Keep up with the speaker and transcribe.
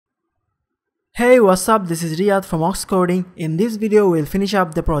Hey, what's up? This is Riyadh from Oxcoding. In this video, we'll finish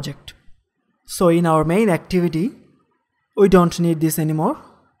up the project. So in our main activity, we don't need this anymore.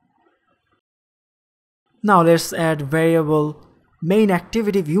 Now let's add variable main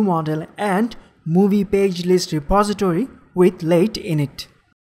activity view model and movie page list repository with late in it.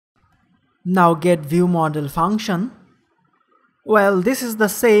 Now get view model function. Well, this is the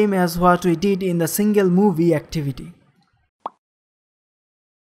same as what we did in the single movie activity.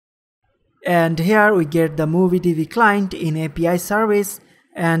 And here we get the movie TV client in API service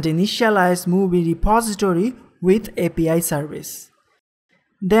and initialize movie repository with API service.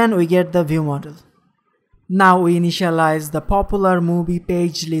 Then we get the view model. Now we initialize the popular movie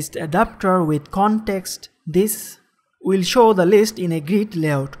page list adapter with context. This will show the list in a grid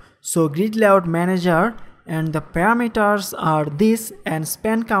layout. So grid layout manager and the parameters are this and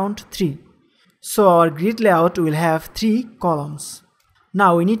span count 3. So our grid layout will have 3 columns.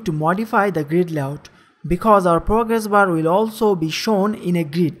 Now we need to modify the grid layout because our progress bar will also be shown in a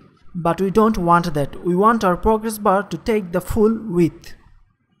grid. But we don't want that. We want our progress bar to take the full width.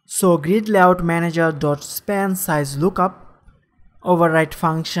 So grid layout manager dot span size lookup, override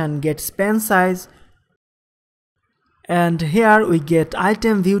function get span size, and here we get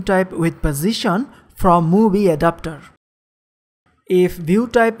item view type with position from movie adapter. If view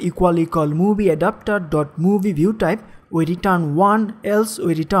type equal movie adapter dot movie view type, we return 1, else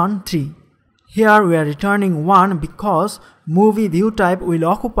we return 3. Here we are returning 1 because movie view type will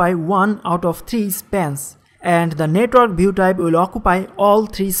occupy 1 out of 3 spans and the network view type will occupy all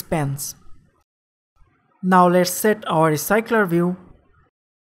 3 spans. Now let's set our recycler view.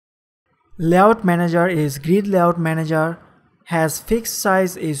 Layout manager is grid layout manager, has fixed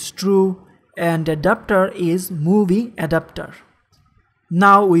size is true, and adapter is movie adapter.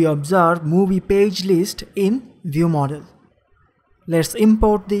 Now we observe movie page list in view model. Let's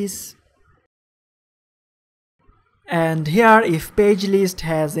import this. And here if page list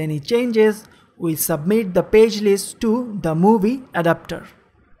has any changes, we submit the page list to the movie adapter.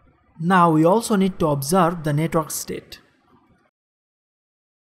 Now we also need to observe the network state.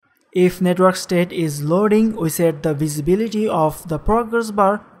 If network state is loading, we set the visibility of the progress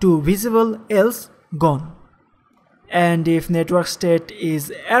bar to visible else gone. And if network state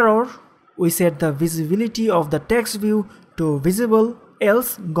is error, we set the visibility of the text view to visible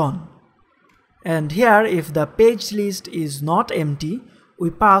else gone. And here if the page list is not empty, we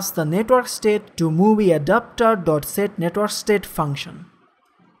pass the network state to movie adapter.setNetworkState function.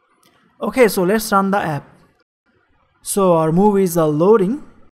 Okay, so let's run the app. So our movies are loading.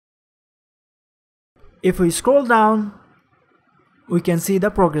 If we scroll down, we can see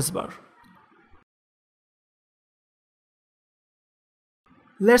the progress bar.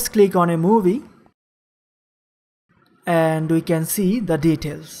 Let's click on a movie and we can see the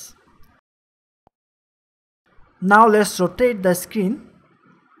details. Now let's rotate the screen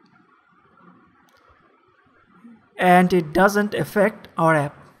and it doesn't affect our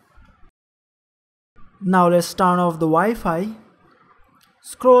app. Now let's turn off the Wi-Fi,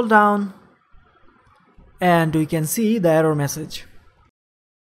 scroll down and we can see the error message.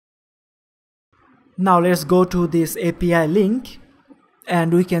 Now let's go to this API link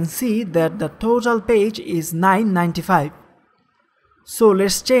and we can see that the total page is 995. So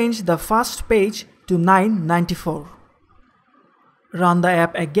let's change the first page to 994. Run the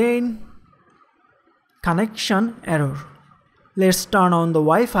app again. Connection error. Let's turn on the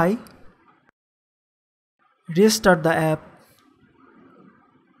Wi-Fi. Restart the app.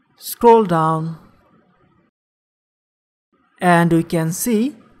 Scroll down. And we can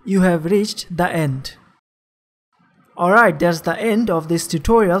see you have reached the end. Alright, that's the end of this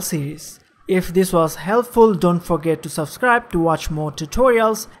tutorial series. If this was helpful, don't forget to subscribe to watch more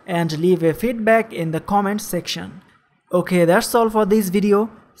tutorials and leave a feedback in the comment section. Okay, that's all for this video.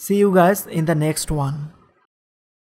 See you guys in the next one.